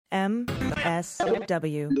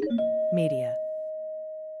MSW Media.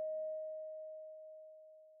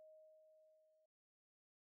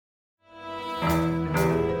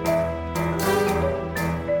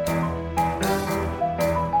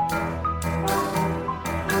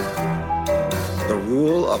 The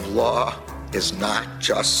rule of law is not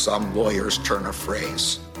just some lawyer's turn of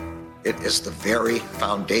phrase. It is the very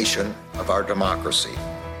foundation of our democracy.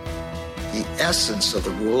 The essence of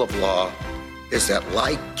the rule of law is that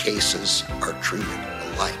like cases are treated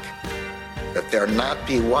alike. That there not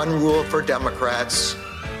be one rule for Democrats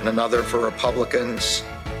and another for Republicans,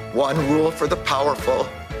 one rule for the powerful,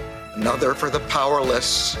 another for the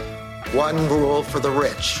powerless, one rule for the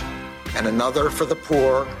rich and another for the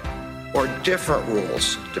poor, or different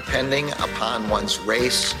rules depending upon one's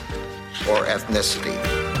race or ethnicity.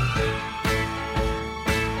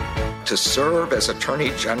 To serve as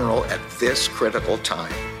Attorney General at this critical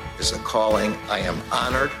time is a calling I am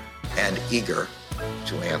honored and eager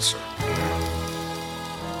to answer.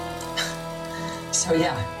 So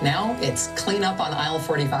now it's cleanup on aisle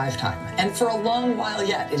 45 time. And for a long while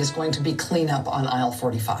yet, it is going to be cleanup on aisle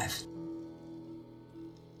 45.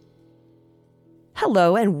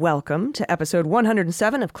 Hello and welcome to episode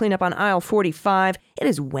 107 of Cleanup on Aisle 45. It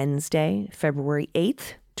is Wednesday, February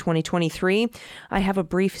 8th, 2023. I have a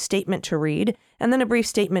brief statement to read, and then a brief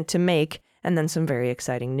statement to make, and then some very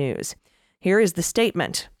exciting news. Here is the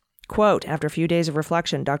statement. Quote, after a few days of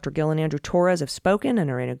reflection, Dr. Gil and Andrew Torres have spoken and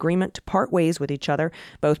are in agreement to part ways with each other.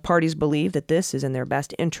 Both parties believe that this is in their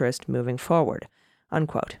best interest moving forward.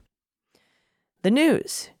 Unquote. The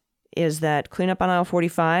news is that Cleanup on Aisle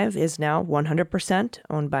 45 is now 100%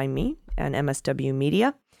 owned by me and MSW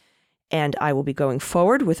Media, and I will be going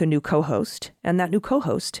forward with a new co-host, and that new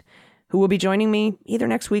co-host, who will be joining me either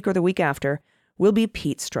next week or the week after, will be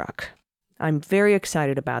Pete Strzok. I'm very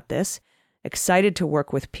excited about this, excited to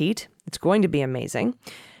work with Pete. It's going to be amazing.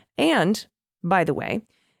 And, by the way,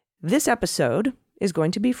 this episode is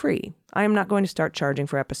going to be free. I am not going to start charging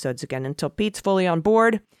for episodes again until Pete's fully on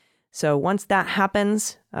board. So once that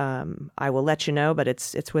happens, I will let you know, but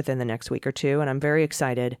it's within the next week or two, and I'm very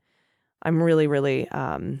excited. I'm really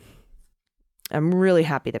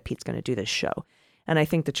happy that Pete's going to do this show, and I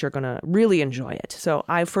think that you're going to really enjoy it. So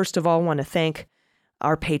I first of all want to thank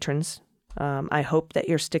our patrons. I hope that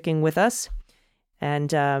you're sticking with us,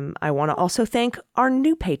 and I want to also thank our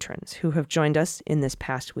new patrons who have joined us in this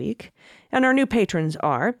past week, and our new patrons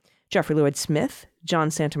are Jeffrey Lloyd Smith, John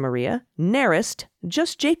Santamaria, Narist,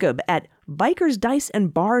 Just Jacob at Bikers, Dice,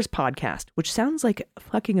 and Bars podcast, which sounds like a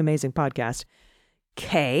fucking amazing podcast,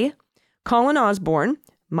 Kay, Colin Osborne,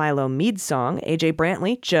 Milo Meadsong, AJ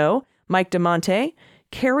Brantley, Joe, Mike DeMonte,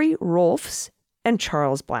 Carrie Rolfs, and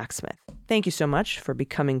Charles Blacksmith. Thank you so much for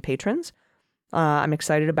becoming patrons. I'm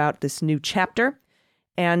excited about this new chapter.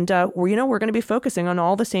 And, we're going to be focusing on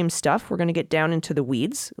all the same stuff. We're going to get down into the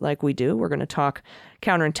weeds like we do. We're going to talk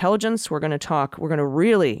counterintelligence. We're going to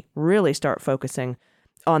really, really start focusing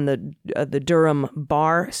on the Durham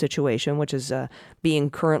Barr situation, which is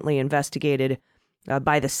being currently investigated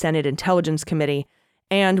by the Senate Intelligence Committee.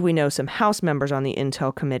 And we know some House members on the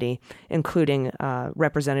Intel Committee, including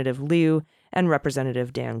Representative Liu and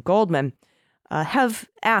Representative Dan Goldman, have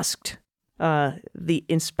asked the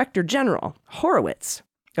Inspector General, Horowitz,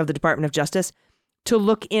 of the Department of Justice, to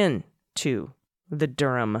look into the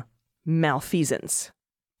Durham malfeasance.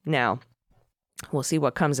 Now, we'll see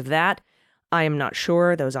what comes of that. I am not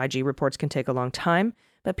sure. Those IG reports can take a long time,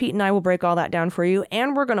 but Pete and I will break all that down for you,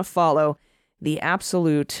 and we're going to follow the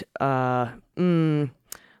absolute, what's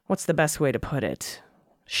the best way to put it?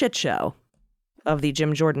 Shit show of the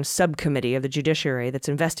Jim Jordan subcommittee of the judiciary that's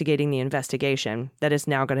investigating the investigation that is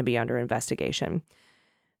now going to be under investigation.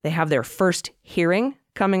 They have their first hearing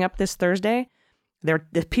coming up this Thursday.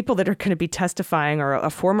 The people that are going to be testifying are a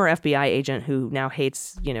former FBI agent who now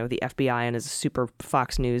hates, the FBI and is a super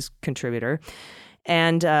Fox News contributor.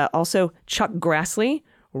 And also Chuck Grassley,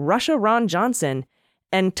 Russia Ron Johnson,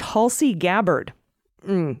 and Tulsi Gabbard.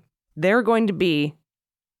 They're going to be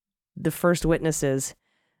the first witnesses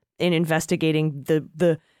in investigating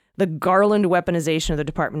the Garland weaponization of the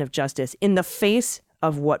Department of Justice in the face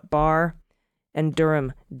of what Barr and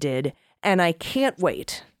Durham did. And I can't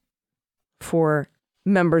wait for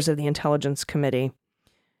members of the Intelligence Committee,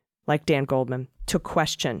 like Dan Goldman, to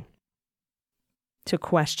question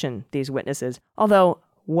these witnesses. Although,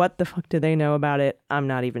 what the fuck do they know about it? I'm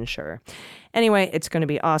not even sure. Anyway, it's going to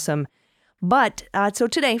be awesome. But, so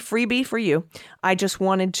today, freebie for you, I just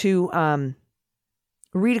wanted to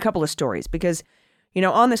read a couple of stories because,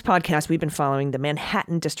 on this podcast, we've been following the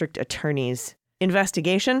Manhattan District Attorney's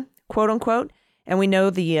investigation, quote unquote, And we know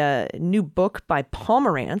the new book by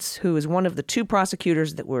Pomerantz, who is one of the two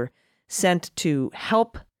prosecutors that were sent to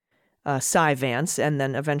help Cy Vance and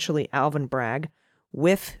then eventually Alvin Bragg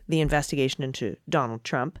with the investigation into Donald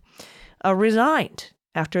Trump, resigned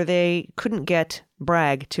after they couldn't get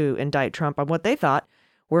Bragg to indict Trump on what they thought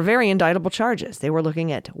were very indictable charges. They were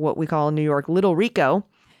looking at what we call in New York Little RICO,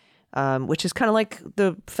 which is kind of like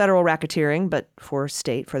the federal racketeering, but for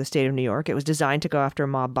the state of New York. It was designed to go after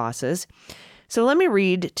mob bosses. So let me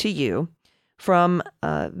read to you from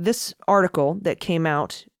this article that came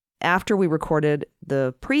out after we recorded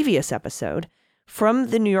the previous episode from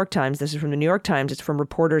the New York Times. This is from the New York Times. It's from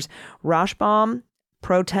reporters Rashbaum,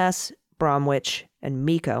 Protess, Bromwich, and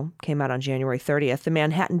Miko. Came out on January 30th. The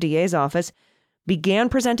Manhattan DA's office began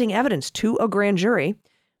presenting evidence to a grand jury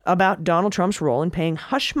about Donald Trump's role in paying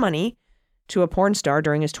hush money to a porn star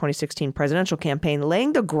during his 2016 presidential campaign,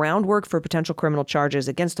 laying the groundwork for potential criminal charges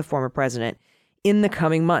against the former president in the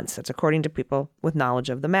coming months. That's according to people with knowledge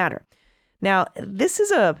of the matter. Now, this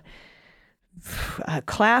is a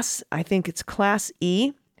class, I think it's Class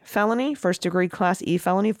E felony, first-degree Class E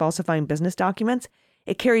felony, falsifying business documents.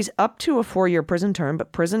 It carries up to a 4-year prison term,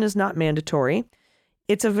 but prison is not mandatory.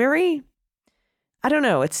 It's a very, I don't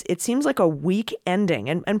know, it seems like a weak ending.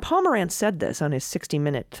 And Pomerantz said this on his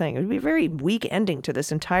 60-minute thing. It would be a very weak ending to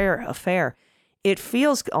this entire affair. It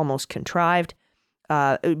feels almost contrived.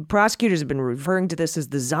 Prosecutors have been referring to this as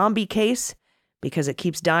the zombie case because it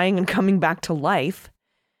keeps dying and coming back to life.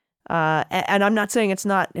 And I'm not saying it's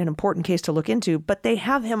not an important case to look into, but they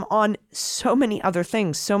have him on so many other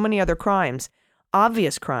things, so many other crimes,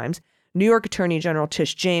 obvious crimes. New York Attorney General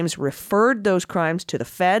Tish James referred those crimes to the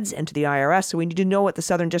feds and to the IRS. So we need to know what the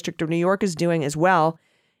Southern District of New York is doing as well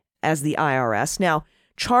as the IRS. Now,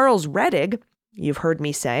 Charles Rettig, you've heard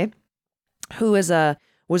me say, who was a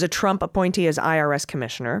Trump appointee as IRS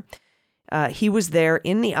commissioner. He was there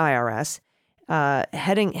in the IRS,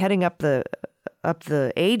 heading up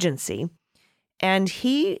the agency, and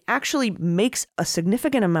he actually makes a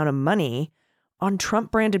significant amount of money on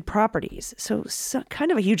Trump-branded properties. So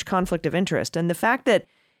kind of a huge conflict of interest. And the fact that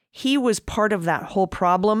he was part of that whole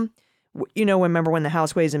problem, remember when the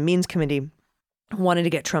House Ways and Means Committee wanted to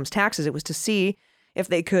get Trump's taxes, it was to see if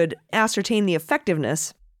they could ascertain the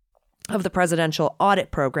effectiveness of the presidential audit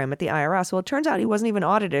program at the IRS. Well, it turns out he wasn't even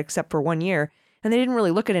audited except for 1 year, and they didn't really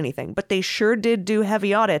look at anything. But they sure did do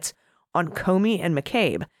heavy audits on Comey and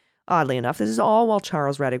McCabe. Oddly enough, this is all while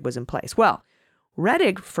Charles Rettig was in place. Well,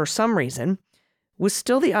 Rettig, for some reason, was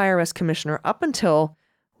still the IRS commissioner up until,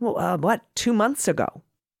 2 months ago.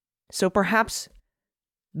 So perhaps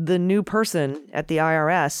the new person at the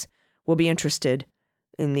IRS will be interested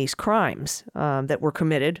in these crimes that were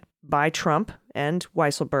committed by Trump and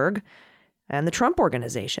Weisselberg and the Trump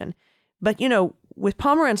Organization. But, with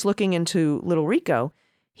Pomerantz looking into Little RICO,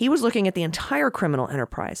 he was looking at the entire criminal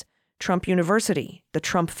enterprise. Trump University, the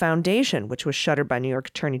Trump Foundation, which was shuttered by New York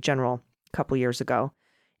Attorney General a couple years ago,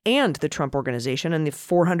 and the Trump Organization and the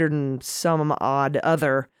 400 and some odd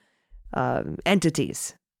other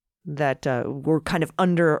entities that were kind of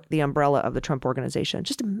under the umbrella of the Trump Organization.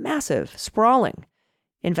 Just a massive, sprawling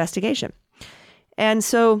investigation. And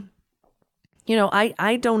so,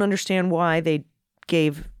 I don't understand why they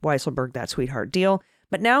gave Weisselberg that sweetheart deal,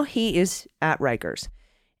 but now he is at Rikers.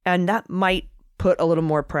 And that might put a little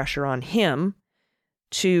more pressure on him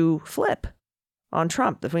to flip on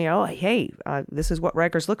Trump. This is what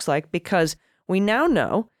Rikers looks like, because we now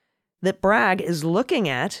know that Bragg is looking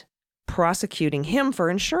at prosecuting him for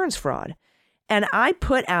insurance fraud. And I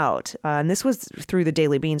put out, and this was through the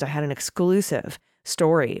Daily Beans, I had an exclusive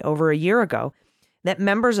story over a year ago, that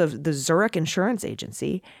members of the Zurich Insurance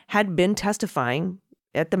Agency had been testifying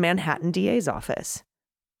at the Manhattan DA's office.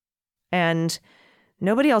 And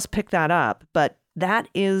nobody else picked that up, but that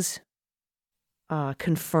is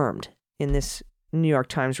confirmed in this New York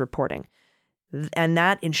Times reporting. And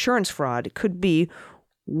that insurance fraud could be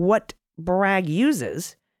what Bragg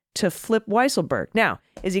uses to flip Weisselberg. Now,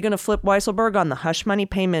 is he going to flip Weisselberg on the hush money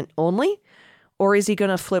payment only? Or is he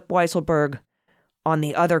going to flip Weisselberg on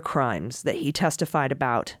the other crimes that he testified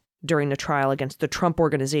about during the trial against the Trump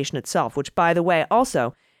Organization itself, which, by the way,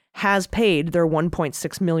 also has paid their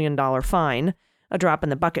 $1.6 million fine, a drop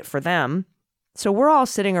in the bucket for them. So we're all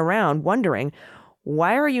sitting around wondering,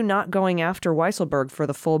 why are you not going after Weisselberg for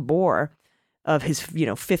the full bore of his,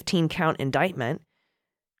 15-count indictment?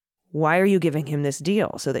 Why are you giving him this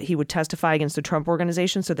deal? So that he would testify against the Trump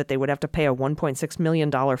Organization so that they would have to pay a $1.6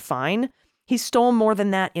 million fine? He stole more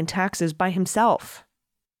than that in taxes by himself.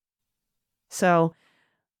 So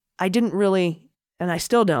I didn't really, and I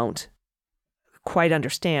still don't quite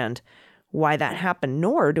understand why that happened,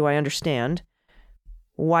 nor do I understand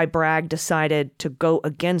why Bragg decided to go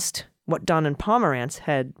against what Dunn and Pomerantz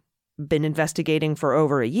had been investigating for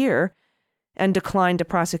over a year and declined to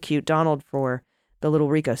prosecute Donald for the Little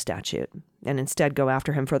Rico statute and instead go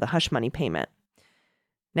after him for the hush money payment.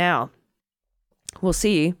 Now, we'll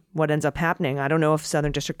see what ends up happening. I don't know if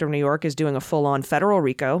Southern District of New York is doing a full-on federal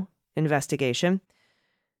RICO investigation,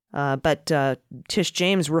 but Tish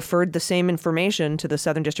James referred the same information to the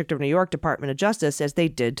Southern District of New York Department of Justice as they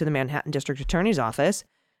did to the Manhattan District Attorney's Office.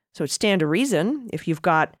 So it stands to reason, if you've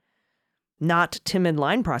got not timid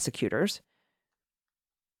line prosecutors.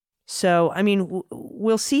 So, I mean,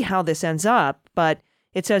 we'll see how this ends up, but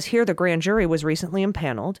it says here the grand jury was recently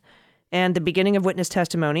impaneled, and the beginning of witness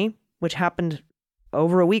testimony, which happened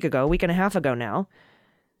over a week and a half ago now,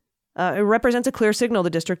 it represents a clear signal the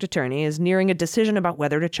district attorney is nearing a decision about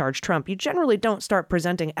whether to charge Trump. You generally don't start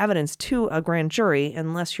presenting evidence to a grand jury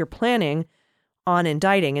unless you're planning on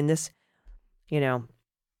indicting. And this,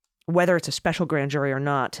 whether it's a special grand jury or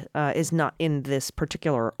not, is not in this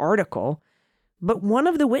particular article. But one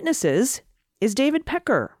of the witnesses is David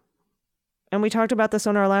Pecker. And we talked about this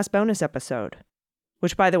on our last bonus episode,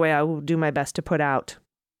 which, by the way, I will do my best to put out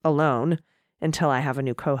alone until I have a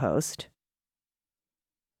new co-host.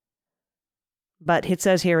 But it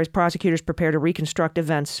says here, as prosecutors prepare to reconstruct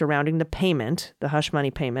events surrounding the payment, the hush money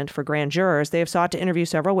payment for grand jurors, they have sought to interview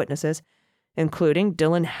several witnesses, including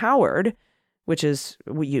Dylan Howard, which is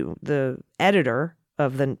the editor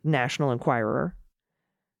of the National Enquirer,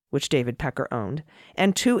 which David Pecker owned,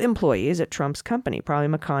 and 2 employees at Trump's company, probably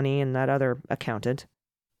McConney and that other accountant,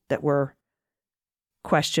 that were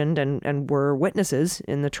questioned and were witnesses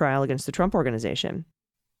in the trial against the Trump Organization.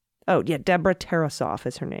 Oh, yeah, Deborah Tarasoff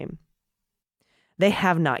is her name. They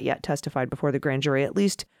have not yet testified before the grand jury, at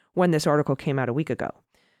least when this article came out a week ago.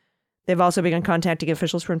 They've also begun contacting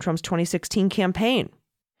officials from Trump's 2016 campaign.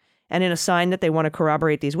 And in a sign that they want to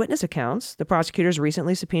corroborate these witness accounts, the prosecutors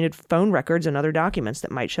recently subpoenaed phone records and other documents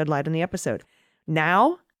that might shed light on the episode.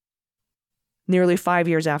 Now, nearly 5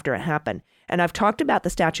 years after it happened, and I've talked about the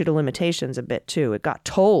statute of limitations a bit too. It got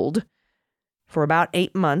told for about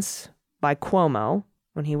 8 months by Cuomo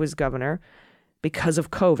when he was governor because of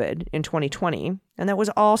COVID in 2020. And that was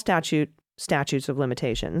all statutes of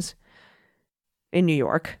limitations in New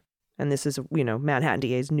York. And this is, Manhattan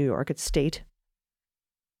DA's New York, it's state.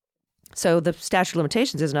 So the statute of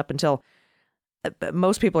limitations isn't up until,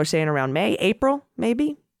 most people are saying around May, April,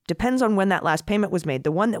 maybe. Depends on when that last payment was made.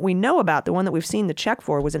 The one that we know about, the one that we've seen the check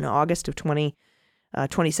for, was in August of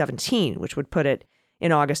 2017, which would put it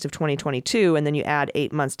in August of 2022. And then you add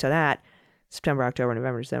 8 months to that, September, October,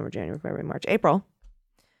 November, December, January, February, March, April.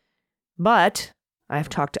 But I have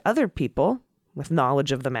talked to other people with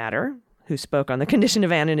knowledge of the matter who spoke on the condition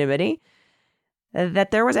of anonymity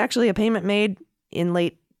that there was actually a payment made in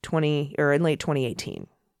late 2018,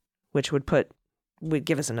 which would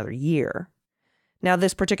give us another year. Now,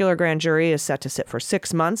 this particular grand jury is set to sit for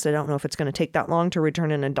 6 months. I don't know if it's going to take that long to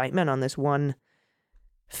return an indictment on this one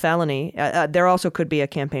felony. There also could be a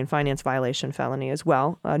campaign finance violation felony as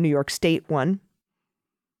well, a New York State one.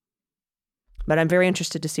 But I'm very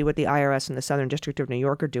interested to see what the IRS and the Southern District of New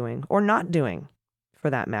York are doing, or not doing, for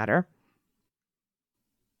that matter.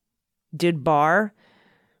 Did Barr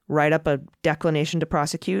write up a declination to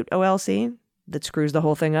prosecute OLC that screws the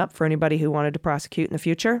whole thing up for anybody who wanted to prosecute in the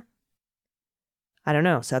future? I don't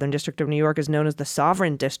know. Southern District of New York is known as the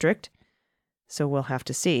Sovereign District, so we'll have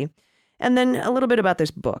to see. And then a little bit about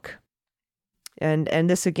this book. And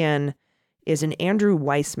this, again, is an Andrew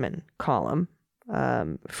Weissman column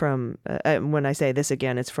from, when I say this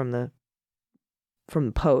again, it's from the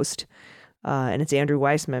Post, and it's Andrew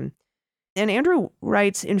Weissman. And Andrew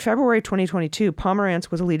writes, in February 2022,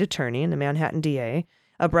 Pomerantz was a lead attorney in the Manhattan DA,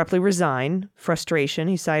 abruptly resigned, frustration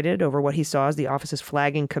he cited over what he saw as the office's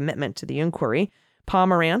flagging commitment to the inquiry.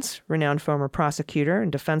 Pomerantz, renowned former prosecutor and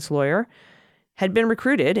defense lawyer, had been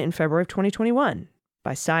recruited in February of 2021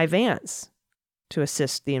 by Cy Vance to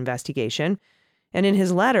assist the investigation. And in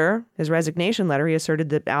his resignation letter, he asserted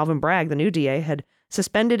that Alvin Bragg, the new DA, had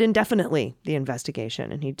suspended indefinitely the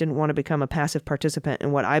investigation, and he didn't want to become a passive participant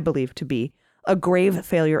in what I believe to be a grave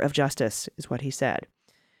failure of justice, is what he said.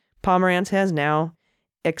 Pomerantz has now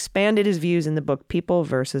expanded his views in the book People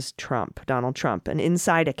versus Trump, Donald Trump, an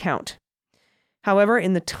inside account. However,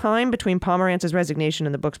 in the time between Pomerantz's resignation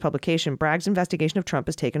and the book's publication, Bragg's investigation of Trump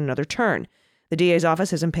has taken another turn. The DA's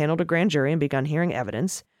office has impaneled a grand jury and begun hearing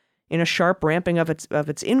evidence in a sharp ramping of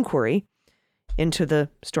its inquiry into the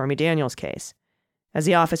Stormy Daniels case. As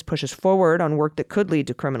the office pushes forward on work that could lead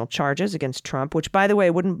to criminal charges against Trump, which, by the way,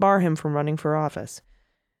 wouldn't bar him from running for office,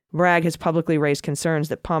 Bragg has publicly raised concerns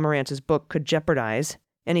that Pomerantz's book could jeopardize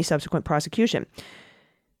any subsequent prosecution.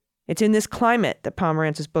 It's in this climate that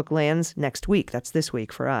Pomerantz's book lands next week. That's this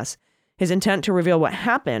week for us. His intent to reveal what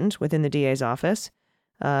happened within the DA's office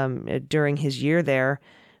during his year there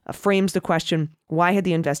frames the question, why had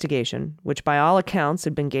the investigation, which by all accounts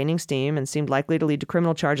had been gaining steam and seemed likely to lead to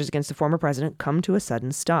criminal charges against the former president, come to a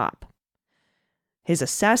sudden stop? His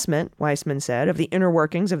assessment, Weissman said, of the inner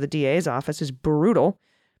workings of the DA's office is brutal.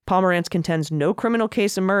 Pomerantz contends no criminal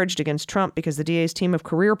case emerged against Trump because the DA's team of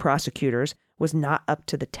career prosecutors was not up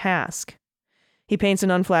to the task. He paints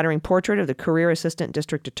an unflattering portrait of the career assistant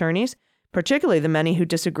district attorneys, particularly the many who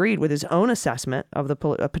disagreed with his own assessment of the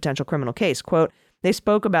potential criminal case. Quote, they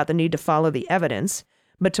spoke about the need to follow the evidence,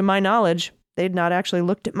 but to my knowledge, they'd not actually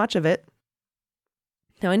looked at much of it.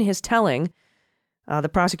 Now, in his telling, the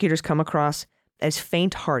prosecutors come across as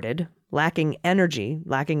faint-hearted, lacking energy,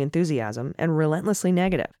 lacking enthusiasm, and relentlessly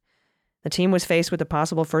negative. The team was faced with the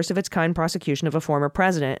possible first-of-its-kind prosecution of a former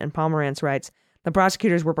president, and Pomerantz writes, the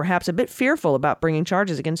prosecutors were perhaps a bit fearful about bringing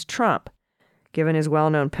charges against Trump, given his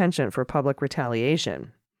well-known penchant for public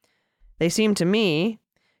retaliation. They seem to me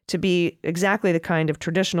to be exactly the kind of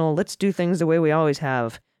traditional, let's do things the way we always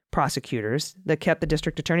have prosecutors that kept the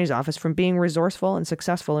district attorney's office from being resourceful and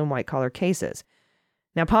successful in white-collar cases.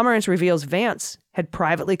 Now, Pomerantz reveals Vance had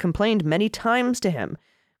privately complained many times to him,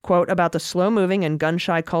 quote, about the slow-moving and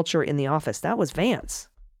gun-shy culture in the office. That was Vance.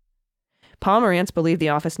 Pomerantz believed the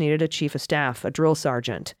office needed a chief of staff, a drill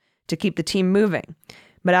sergeant, to keep the team moving.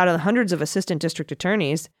 But out of the hundreds of assistant district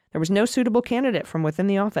attorneys, there was no suitable candidate from within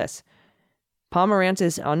the office. Pomerantz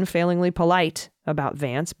is unfailingly polite about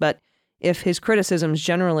Vance, but if his criticisms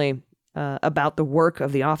generally about the work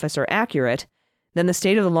of the office are accurate, then the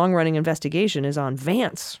state of the long-running investigation is on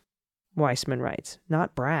Vance, Weissman writes,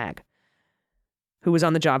 not Bragg, who was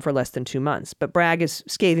on the job for less than 2 months. But Bragg is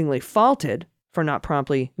scathingly faulted for not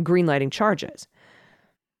promptly greenlighting charges.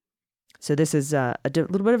 So this is a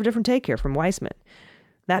little bit of a different take here from Weissman.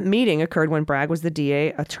 That meeting occurred when Bragg was the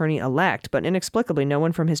DA attorney-elect, but inexplicably no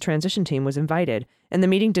one from his transition team was invited, and the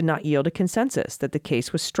meeting did not yield a consensus that the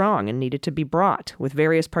case was strong and needed to be brought, with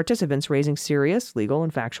various participants raising serious legal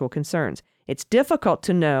and factual concerns. It's difficult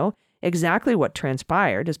to know exactly what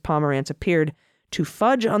transpired, as Pomerantz appeared to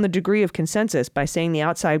fudge on the degree of consensus by saying the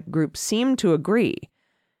outside group seemed to agree,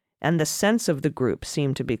 and the sense of the group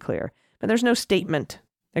seemed to be clear. But there's no statement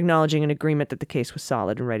acknowledging an agreement that the case was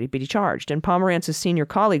solid and ready to be charged, and Pomerantz's senior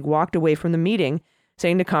colleague walked away from the meeting,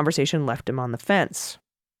 saying the conversation left him on the fence.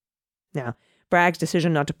 Now, Bragg's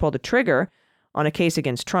decision not to pull the trigger on a case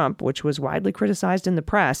against Trump, which was widely criticized in the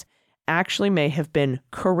press, actually may have been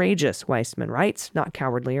courageous, Weissman writes, not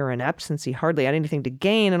cowardly or inept, since he hardly had anything to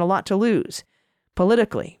gain and a lot to lose,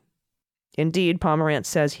 politically. Indeed, Pomerantz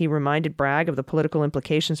says he reminded Bragg of the political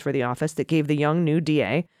implications for the office that gave the young new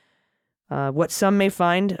DA what some may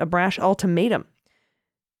find a brash ultimatum.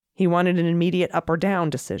 He wanted an immediate up or down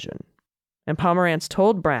decision. And Pomerantz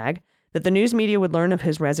told Bragg that the news media would learn of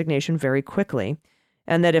his resignation very quickly,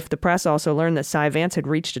 and that if the press also learned that Cy Vance had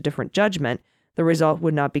reached a different judgment, the result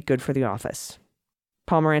would not be good for the office.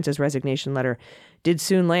 Pomerantz's resignation letter did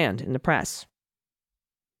soon land in the press.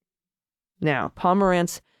 Now,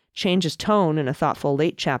 Pomerantz changes tone in a thoughtful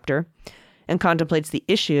late chapter and contemplates the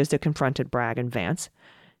issues that confronted Bragg and Vance.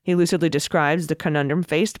 He lucidly describes the conundrum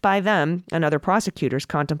faced by them and other prosecutors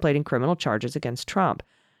contemplating criminal charges against Trump.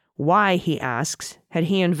 Why, he asks, had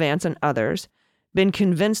he and Vance and others been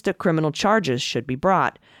convinced that criminal charges should be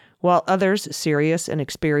brought, while others, serious and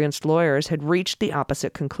experienced lawyers, had reached the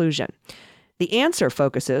opposite conclusion? The answer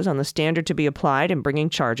focuses on the standard to be applied in bringing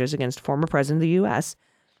charges against former president of the U.S.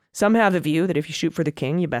 Some have the view that if you shoot for the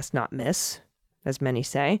king, you best not miss, as many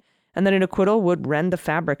say, and that an acquittal would rend the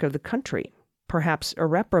fabric of the country, perhaps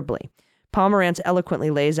irreparably. Pomerantz eloquently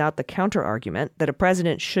lays out the counter-argument that a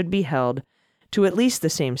president should be held to at least the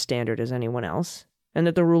same standard as anyone else, and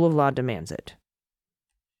that the rule of law demands it,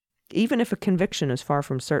 even if a conviction is far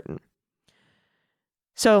from certain.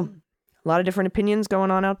 So, a lot of different opinions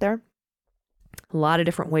going on out there, a lot of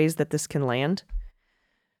different ways that this can land,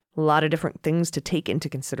 a lot of different things to take into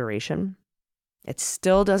consideration. It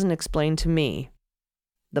still doesn't explain to me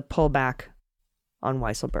the pullback on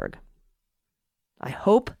Weisselberg. I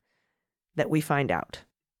hope that we find out.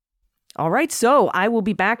 All right, so I will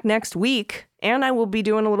be back next week, and I will be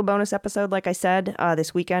doing a little bonus episode, like I said,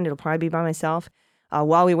 this weekend. It'll probably be by myself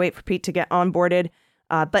while we wait for Pete to get onboarded.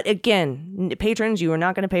 But again, patrons, you are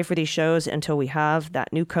not going to pay for these shows until we have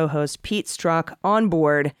that new co-host, Pete Strzok, on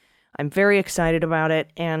board. I'm very excited about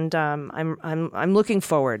it, and I'm looking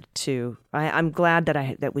forward to. I'm glad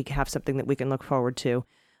that we have something that we can look forward to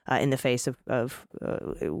in the face of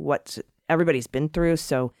what everybody's been through.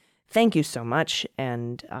 So thank you so much,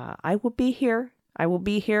 and I will be here I will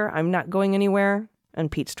be here. I'm not going anywhere. And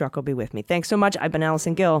Pete Strzok will be with me. Thanks so much. I've been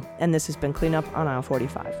Allison Gill, and this has been Cleanup on Aisle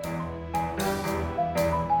 45.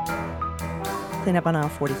 Cleanup on Aisle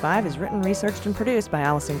 45 is written, researched, and produced by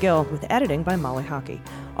Allison Gill, with editing by Molly Hockey.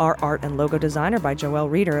 Our art and logo design are by Joelle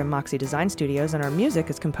Reeder and Moxie Design Studios, and our music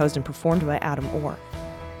is composed and performed by Adam Orr.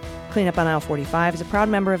 Cleanup on Aisle 45 is a proud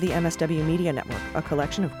member of the MSW Media Network, a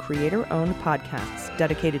collection of creator-owned podcasts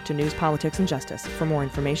dedicated to news, politics, and justice. For more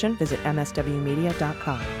information, visit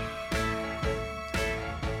mswmedia.com.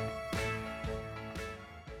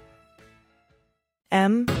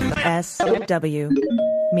 MSW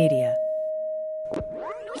Media.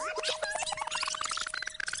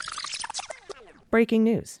 Breaking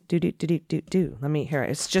news. Let me hear it.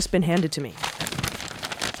 It's just been handed to me.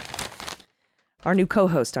 Our new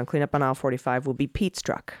co-host on Cleanup on Aisle 45 will be Pete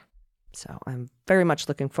Strzok. So I'm very much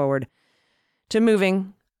looking forward to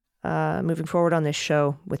moving forward on this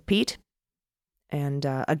show with Pete. And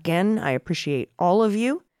again, I appreciate all of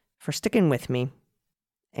you for sticking with me.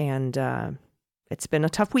 And it's been a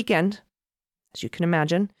tough weekend, as you can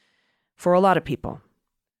imagine, for a lot of people.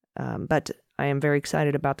 But I am very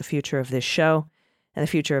excited about the future of this show and the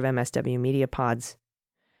future of MSW Media Pods.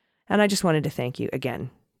 And I just wanted to thank you again.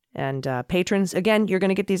 And patrons, again, you're going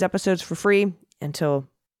to get these episodes for free until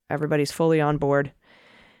everybody's fully on board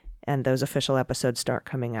and those official episodes start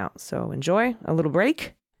coming out. So enjoy a little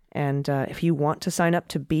break. And if you want to sign up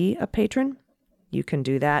to be a patron, you can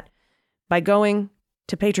do that by going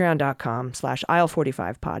to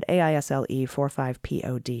patreon.com/aisle45pod,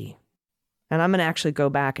 AISLE45POD. And I'm going to actually go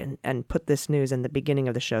back and put this news in the beginning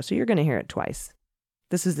of the show, so you're going to hear it twice.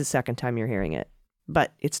 This is the second time you're hearing it,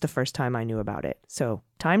 but it's the first time I knew about it. So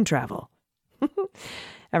time travel.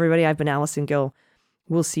 Everybody, I've been Allison Gill.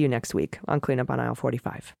 We'll see you next week on Cleanup on Aisle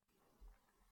 45.